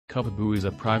Cupboo is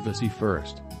a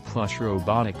privacy-first, plush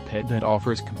robotic pet that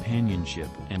offers companionship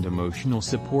and emotional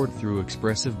support through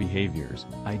expressive behaviors,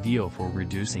 ideal for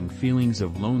reducing feelings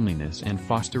of loneliness and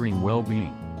fostering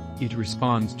well-being. It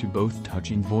responds to both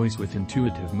touch and voice with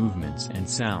intuitive movements and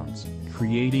sounds,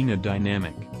 creating a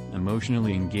dynamic,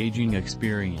 emotionally engaging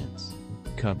experience.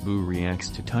 Cupboo reacts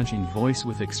to touch and voice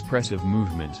with expressive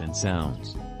movements and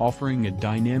sounds, offering a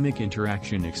dynamic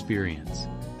interaction experience.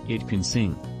 It can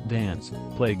sing, dance,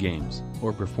 play games,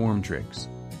 or perform tricks.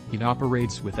 It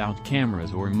operates without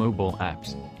cameras or mobile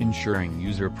apps, ensuring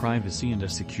user privacy and a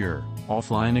secure,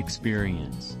 offline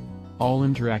experience. All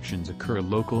interactions occur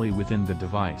locally within the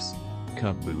device.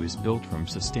 Cupboo is built from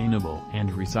sustainable and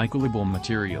recyclable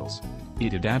materials.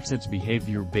 It adapts its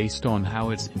behavior based on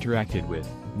how it's interacted with.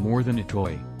 More than a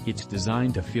toy, it's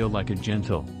designed to feel like a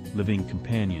gentle, living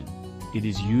companion. It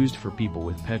is used for people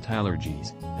with pet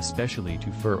allergies, especially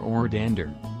to fur or dander.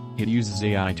 It uses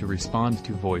AI to respond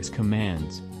to voice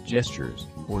commands, gestures,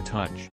 or touch.